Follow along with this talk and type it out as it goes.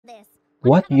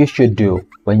What you should do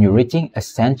when you're reaching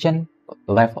Ascension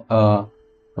level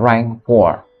rank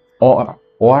 4 or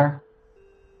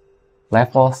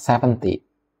level 70,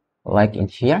 like in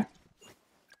here.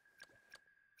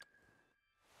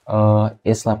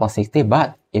 It's level 60,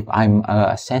 but if I'm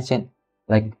Ascension,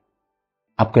 like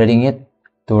upgrading it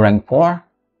to rank 4,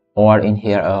 or in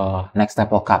here next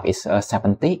level cap is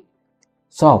 70.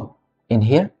 So in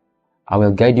here I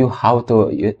will guide you how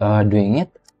to doing it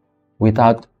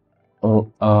without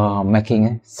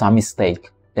making some mistake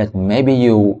that maybe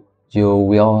you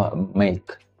will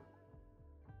make.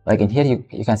 Like in here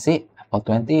you can see level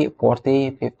 20,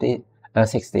 40, 50,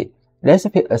 60. There's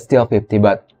still 50,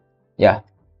 but yeah,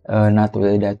 not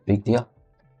really that big deal.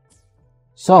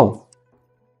 So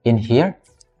in here,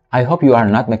 I hope you are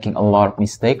not making a lot of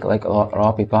mistake, like a lot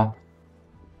of people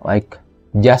like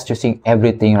just choosing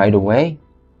everything right away.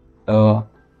 You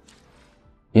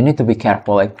need to be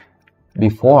careful. Like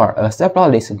before,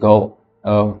 several days ago,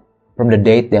 from the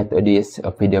date that this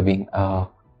video being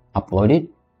uploaded,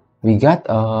 we got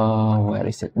where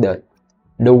is it, the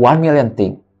 1 million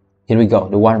thing. Here we go,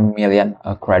 the 1 million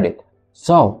credit.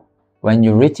 So when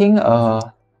you're reaching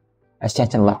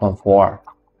Ascension level 4,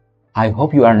 I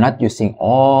hope you are not using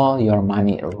all your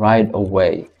money right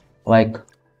away, like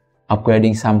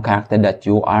upgrading some character that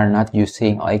you are not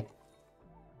using. Like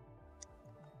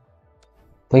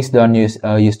please don't use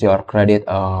your credit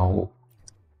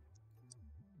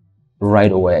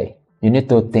right away. You need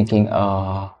to thinking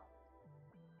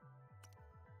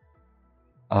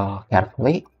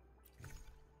carefully.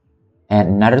 And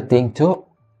another thing too,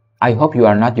 I hope you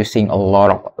are not using a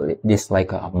lot of this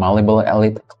like a malleable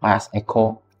elite class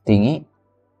echo thingy.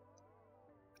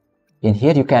 In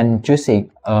here you can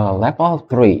choosing level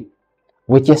 3,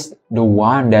 which is the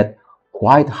one that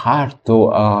quite hard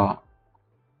to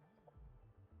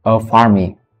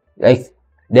farming. Like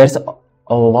there's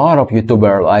a lot of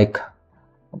YouTuber like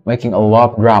making a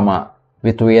lot of drama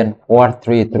between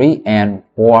 4-3-3 and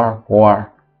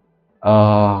 4-4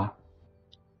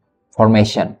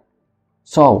 formation.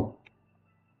 So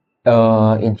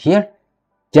in here,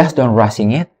 just don't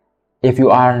rushing it. If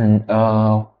you are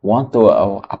want to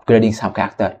upgrading some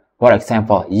character, for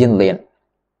example Yinlin,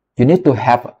 you need to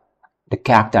have the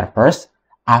character first.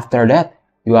 After that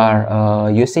you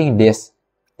are using this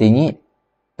thingy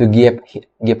to give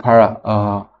her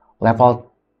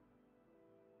level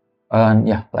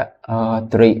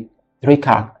three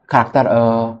character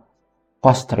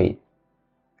cost 3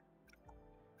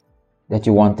 that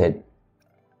you wanted.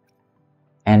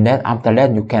 And then after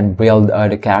that you can build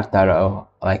the character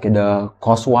like the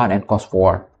cost 1 and cost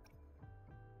 4.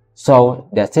 So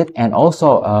that's it. And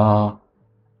also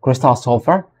crystal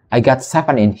sulfur, I got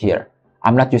 7 in here.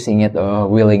 I'm not using it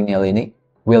willy-nilly,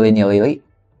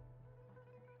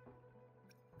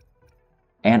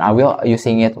 and I will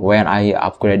using it when I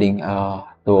upgrading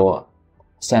to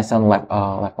Ascension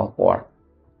level 4,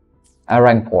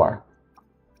 rank 4,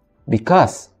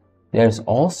 because there's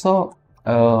also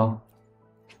a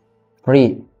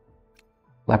free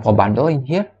level bundle in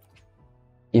here.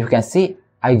 You can see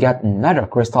I got another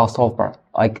crystal sulfur,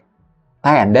 like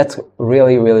 10. That's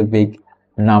really big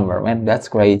number, man. That's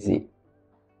crazy.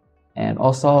 And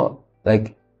also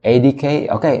like 80k.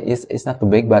 Okay, it's not too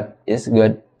big, but it's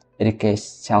good.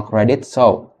 80k shell credit.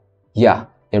 So yeah,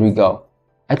 there we go.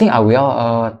 I think I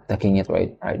will taking it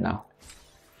right now.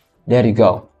 There you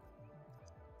go.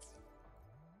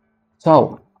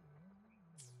 So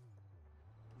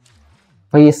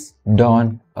please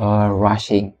don't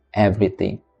rushing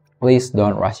everything. Please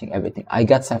don't rushing everything. I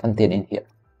got 17 in here.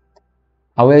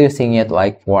 I will using it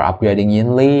like for upgrading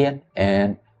Yinlin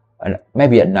and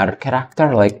maybe another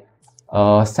character. Like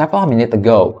several minutes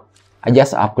ago, I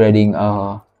just upgrading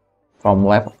from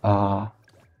level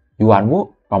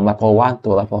Yuanwu from level 1 to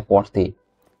level 40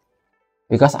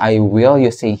 because I will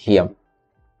using him.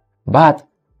 But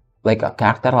like a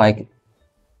character like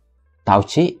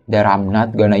Tauchi, that I'm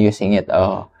not gonna using it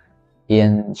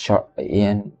in short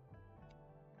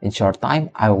time.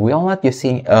 I will not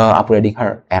using upgrading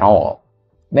her at all.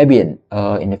 Maybe in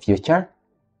the future,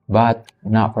 but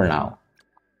not for now.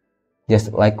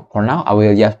 Just like for now, I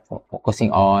will just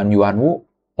focusing on Yuanwu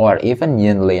or even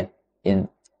Yinlin in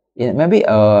maybe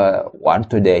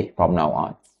 1-2 days from now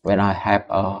on, when I have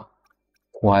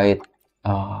quite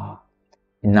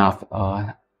enough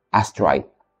asteroid.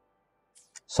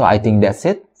 So I think that's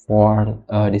it for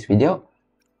this video.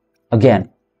 Again,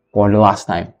 for the last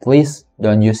time, please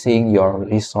don't using your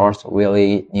resource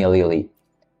willy-nilly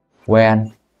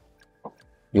when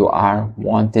you are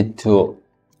wanted to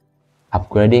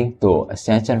upgrading to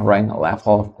Ascension rank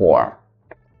level 4.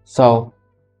 So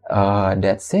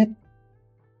That's it.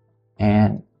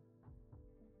 And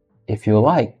if you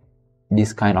like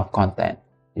this kind of content,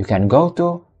 you can go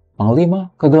to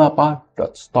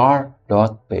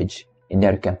panglimakegelapan.star.page. In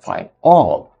there you can find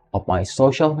all of my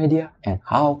social media and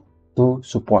how to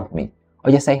support me.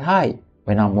 Or just say hi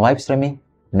when I'm live streaming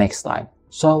next time.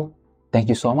 So, thank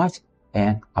you so much,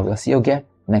 and I will see you again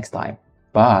next time.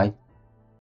 Bye.